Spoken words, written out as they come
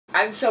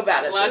I'm so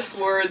bad at Less this.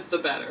 words, the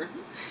better.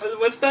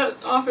 What's that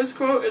office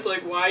quote? It's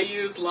like, why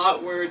use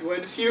lot word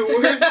when few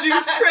word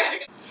do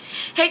trick?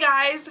 Hey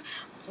guys,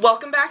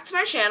 welcome back to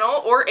my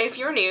channel, or if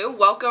you're new,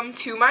 welcome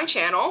to my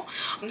channel.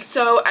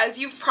 So as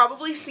you've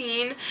probably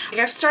seen,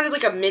 I've started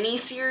like a mini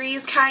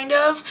series kind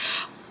of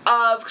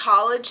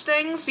college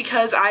things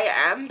because I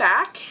am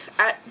back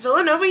at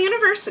Villanova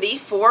University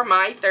for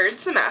my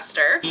third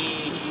semester.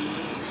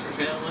 For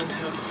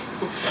Villanova.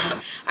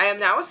 I am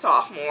now a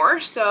sophomore,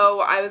 so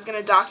I was going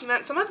to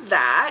document some of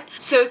that.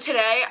 So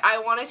today I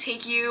want to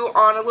take you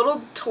on a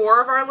little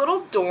tour of our little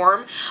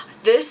dorm.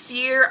 This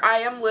year I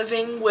am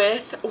living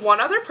with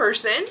one other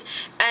person,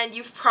 and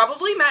you've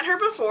probably met her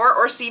before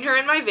or seen her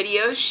in my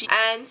videos.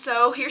 And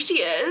so here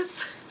she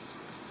is.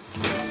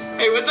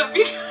 Hey, what's up,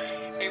 you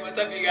guys? Hey, what's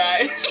up, you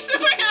guys? It's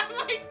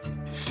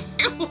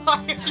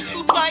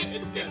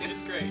good.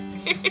 It's great.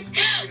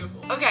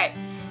 Beautiful. Okay.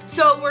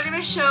 So we're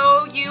gonna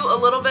show you a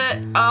little bit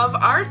of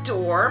our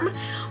dorm,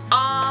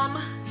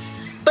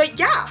 but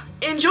yeah,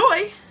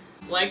 enjoy!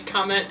 Like,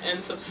 comment,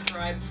 and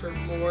subscribe for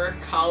more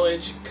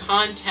college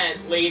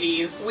content,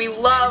 ladies. We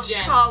love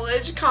gents.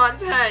 College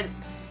content!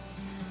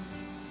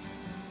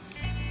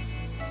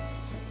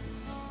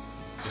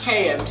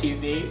 Hey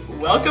MTV,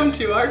 welcome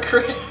to our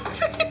crib.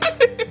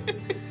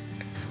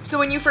 So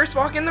when you first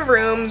walk in the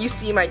room, you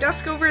see my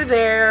desk over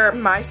there,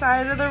 my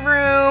side of the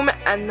room,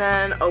 and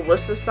then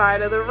Alyssa's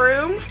side of the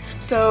room.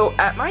 So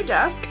at my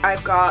desk,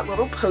 I've got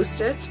little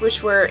post-its,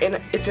 which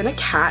it's in a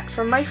cat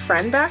from my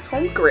friend back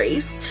home,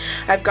 Grace.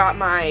 I've got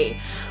my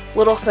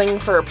little thing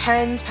for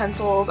pens,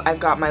 pencils. I've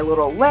got my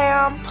little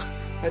lamp.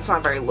 It's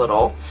not very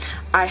little.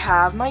 I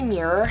have my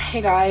mirror.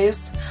 Hey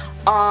guys.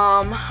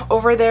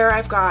 Over there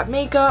I've got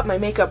makeup, my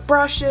makeup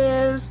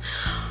brushes,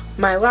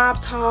 my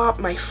laptop,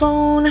 my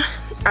phone.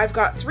 I've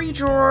got 3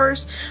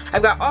 drawers.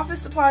 I've got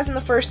office supplies in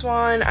the first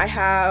one. I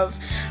have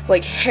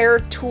like hair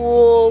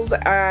tools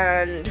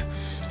and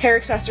hair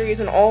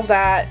accessories and all of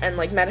that, and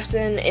like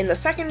medicine in the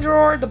second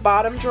drawer. The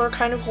bottom drawer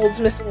kind of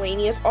holds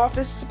miscellaneous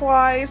office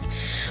supplies.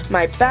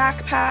 My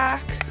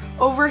backpack.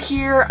 Over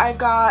here I've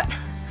got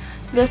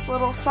this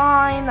little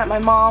sign that my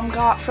mom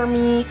got for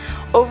me.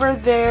 Over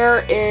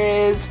there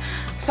is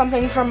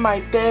something from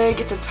my big.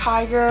 It's a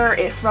tiger.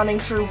 It's running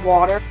through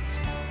water.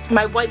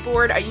 My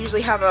whiteboard, I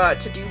usually have a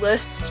to-do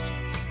list.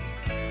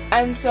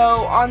 And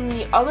so on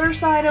the other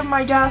side of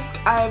my desk,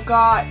 I've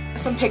got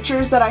some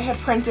pictures that I had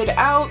printed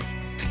out.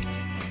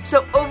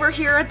 So over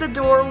here at the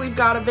door, we've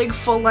got a big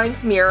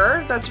full-length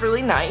mirror that's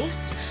really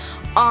nice.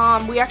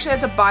 We actually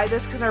had to buy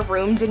this because our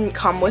room didn't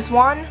come with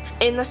one.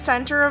 In the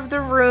center of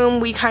the room,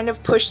 we kind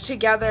of pushed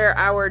together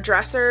our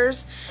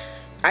dressers.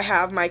 I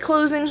have my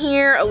clothes in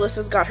here,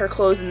 Alyssa's got her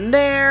clothes in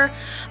there,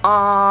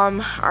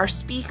 our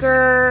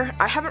speaker,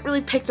 I haven't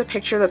really picked a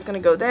picture that's gonna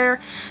go there.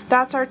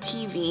 That's our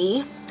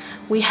TV.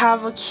 We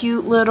have a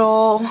cute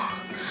little,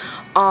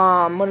 what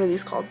are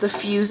these called,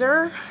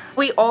 diffuser.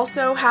 We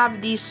also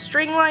have these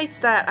string lights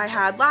that I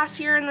had last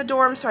year in the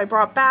dorm, so I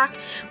brought back.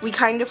 We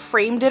kind of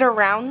framed it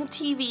around the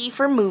TV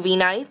for movie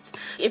nights.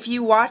 If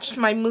you watched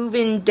my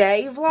move-in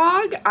day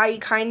vlog, I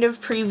kind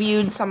of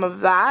previewed some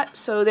of that.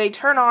 So they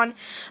turn on.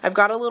 I've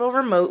got a little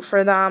remote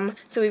for them.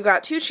 So we've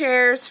got 2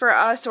 chairs for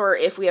us, or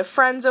if we have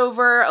friends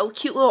over, a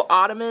cute little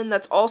ottoman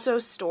that's also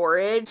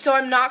storage. So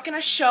I'm not going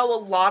to show a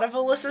lot of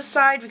Alyssa's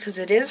side because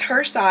it is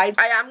her side.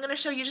 I am going to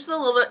show you just a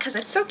little bit because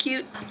it's so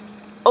cute.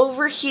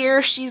 Over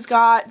here, she's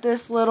got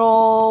this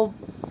little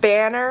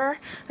banner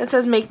that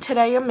says "Make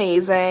Today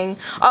Amazing."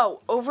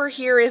 Oh, over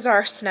here is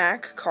our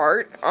snack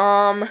cart.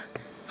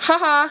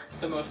 Haha.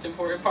 The most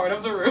important part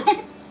of the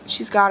room.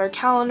 She's got her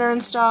calendar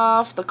and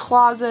stuff, the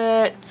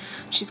closet.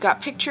 She's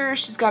got pictures.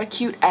 She's got a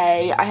cute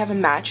A. I have a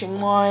matching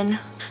one.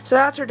 So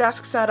that's her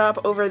desk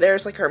setup. Over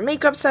there's like her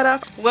makeup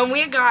setup. When we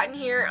had gotten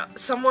here,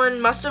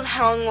 someone must have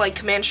hung like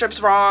command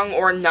strips wrong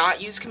or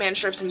not used command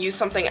strips and used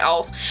something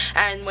else.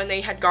 And when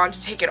they had gone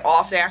to take it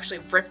off, they actually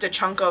ripped a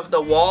chunk of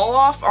the wall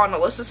off on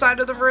Alyssa's side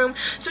of the room.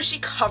 So she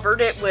covered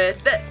it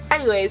with this.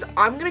 Anyways,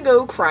 I'm gonna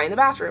go cry in the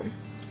bathroom.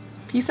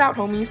 Peace out,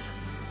 homies.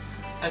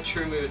 A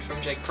true mood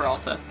from Jake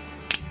Peralta.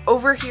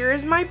 Over here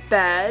is my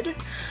bed.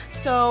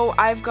 So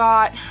I've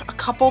got a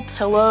couple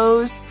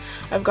pillows.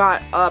 I've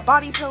got a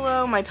body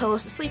pillow, my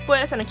pillows to sleep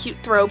with, and a cute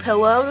throw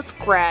pillow that's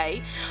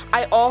gray.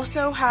 I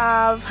also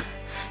have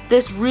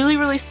this really,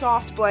 really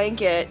soft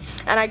blanket,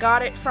 and I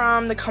got it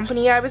from the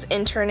company I was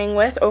interning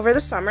with over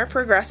the summer,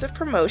 Progressive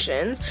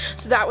Promotions.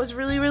 So that was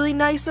really, really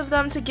nice of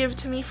them to give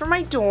to me for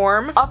my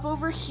dorm. Up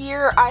over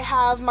here, I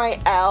have my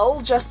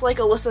L, just like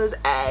Alyssa's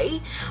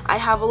A. I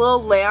have a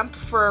little lamp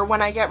for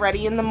when I get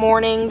ready in the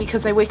morning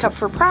because I wake up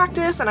for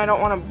practice and I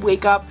don't want to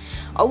wake up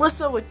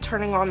Alyssa with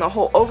turning on the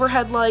whole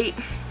overhead light.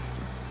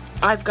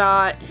 I've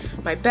got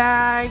my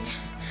bag,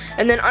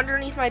 and then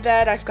underneath my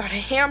bed, I've got a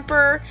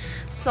hamper,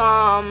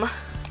 some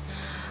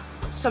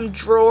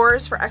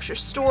drawers for extra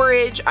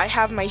storage. I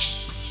have my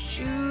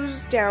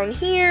shoes down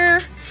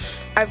here.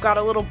 I've got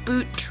a little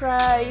boot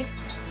tray.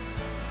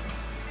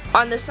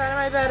 On this side of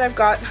my bed, I've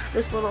got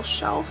this little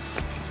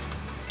shelf.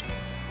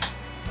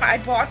 I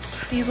bought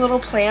these little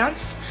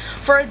plants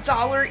for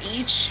 $1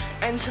 each,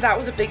 and so that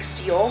was a big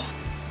steal.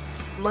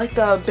 Like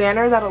the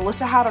banner that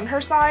Alyssa had on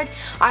her side,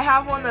 I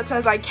have one that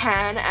says I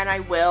can and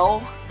I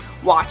will.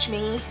 Watch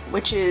me,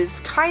 which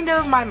is kind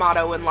of my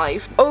motto in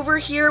life. Over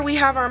here we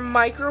have our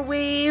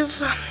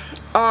microwave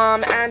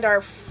and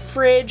our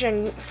fridge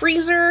and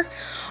freezer.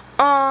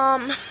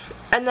 And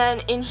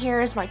then in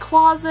here is my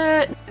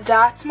closet.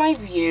 That's my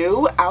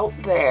view out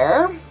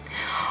there.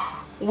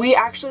 We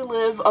actually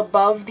live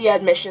above the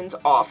admissions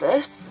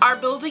office. Our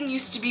building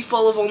used to be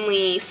full of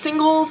only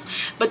singles,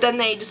 but then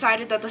they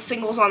decided that the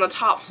singles on the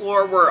top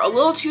floor were a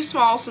little too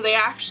small, so they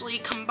actually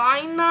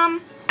combined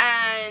them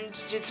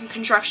and did some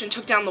construction,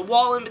 took down the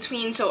wall in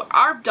between, so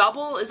our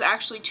double is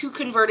actually 2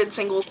 converted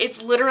singles.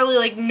 It's literally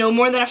like no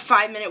more than a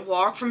 5-minute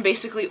walk from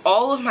basically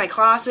all of my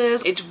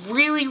classes. It's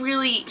really,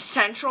 really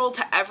central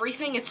to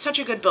everything. It's such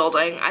a good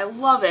building. I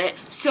love it.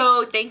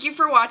 So thank you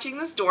for watching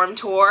this dorm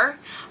tour.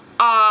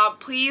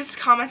 Please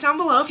comment down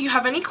below if you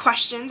have any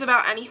questions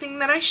about anything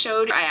that I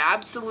showed. I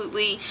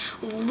absolutely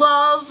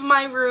love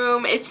my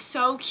room. It's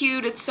so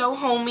cute. It's so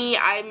homey.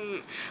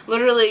 I'm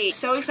literally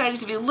so excited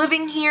to be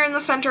living here in the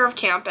center of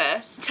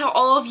campus. To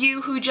all of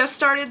you who just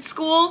started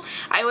school,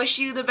 I wish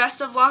you the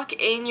best of luck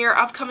in your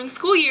upcoming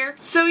school year.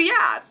 So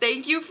yeah,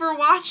 thank you for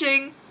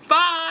watching.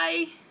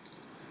 Bye!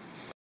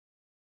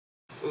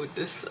 Ooh,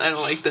 I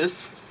don't like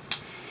this.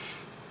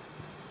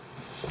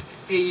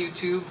 Hey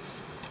YouTube.